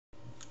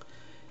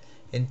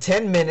In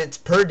 10 minutes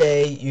per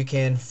day, you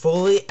can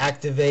fully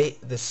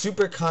activate the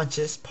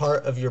superconscious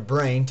part of your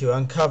brain to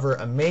uncover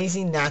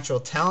amazing natural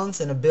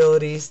talents and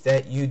abilities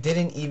that you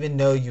didn't even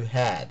know you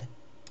had.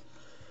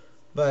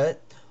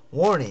 But,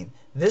 warning,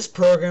 this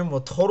program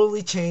will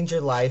totally change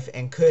your life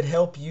and could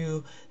help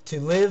you to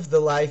live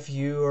the life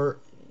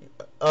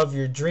of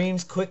your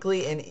dreams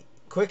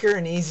quicker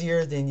and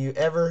easier than you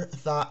ever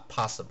thought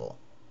possible.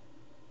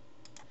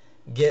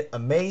 Get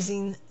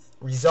amazing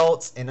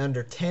results in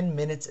under 10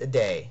 minutes a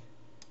day.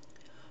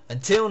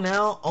 Until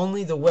now,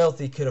 only the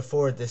wealthy could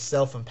afford this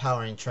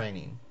self-empowering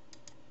training,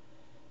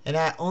 and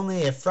at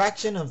only a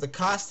fraction of the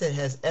cost it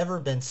has ever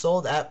been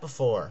sold at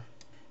before.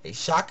 A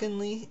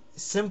shockingly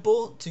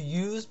simple to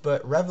use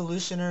but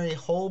revolutionary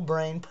whole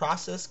brain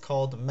process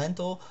called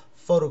mental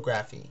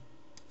photography.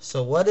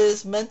 So what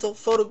is mental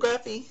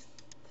photography?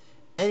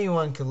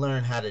 Anyone can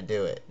learn how to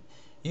do it.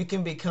 You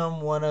can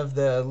become one of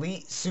the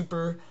elite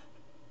super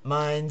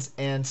minds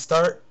and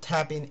start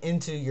tapping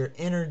into your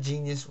inner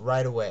genius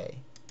right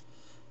away.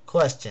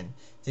 Question: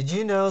 did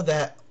you know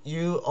that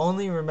you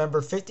only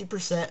remember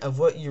 50% of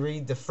what you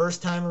read the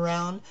first time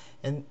around,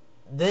 and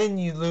then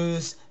you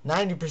lose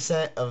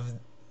 90% of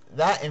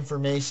that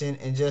information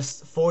in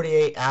just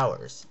 48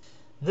 hours?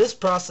 This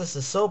process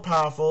is so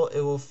powerful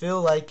it will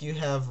feel like you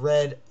have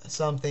read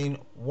something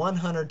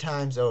 100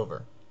 times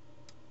over.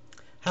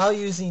 How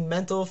using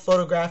mental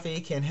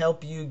photography can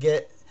help you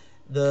get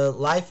the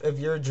life of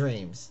your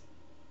dreams.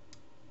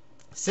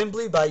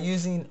 Simply by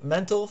using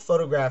mental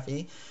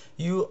photography,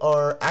 you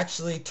are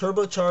actually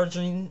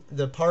turbocharging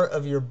the part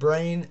of your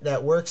brain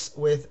that works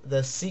with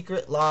the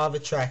secret law of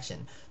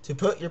attraction to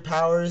put your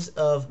powers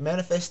of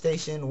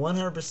manifestation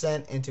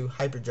 100% into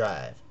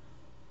hyperdrive.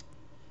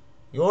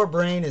 Your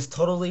brain is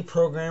totally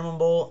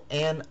programmable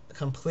and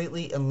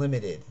completely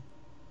unlimited.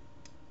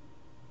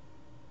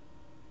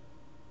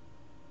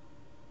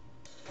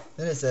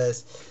 Then it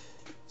says,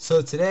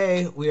 so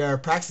today we are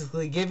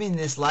practically giving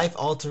this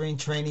life-altering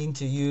training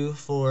to you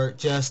for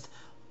just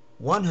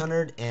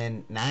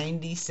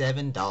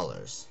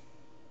 $197.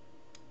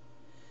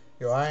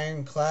 Your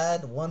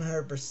ironclad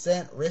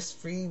 100%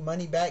 risk-free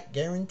money-back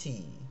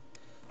guarantee.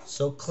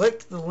 So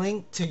click the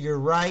link to your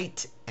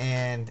right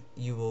and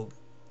you will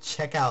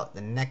check out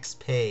the next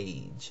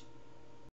page.